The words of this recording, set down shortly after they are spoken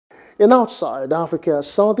In outside Africa,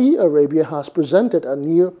 Saudi Arabia has presented a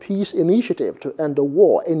near peace initiative to end the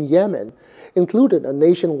war in Yemen, including a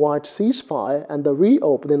nationwide ceasefire and the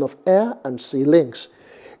reopening of air and sea links.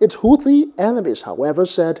 Its Houthi enemies, however,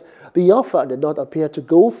 said the offer did not appear to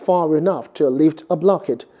go far enough to lift a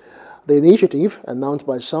blockade. The initiative, announced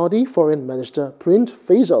by Saudi Foreign Minister Prince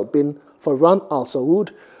Faisal bin Farhan Al Saud,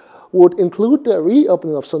 would include the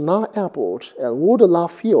reopening of Sana'a Airport and would allow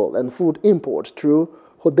fuel and food imports through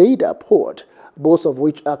Hodeidah Port, both of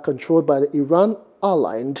which are controlled by the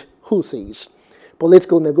Iran-aligned Houthis.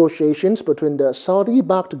 Political negotiations between the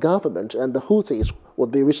Saudi-backed government and the Houthis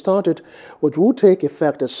would be restarted, which would take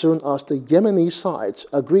effect as soon as the Yemeni sides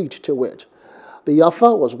agreed to it. The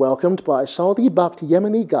offer was welcomed by Saudi-backed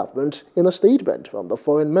Yemeni government in a statement from the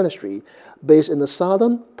Foreign Ministry based in the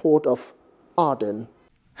southern port of Aden.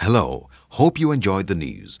 Hello, hope you enjoyed the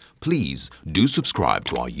news. Please do subscribe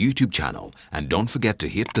to our YouTube channel and don't forget to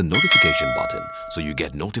hit the notification button so you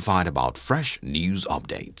get notified about fresh news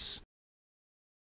updates.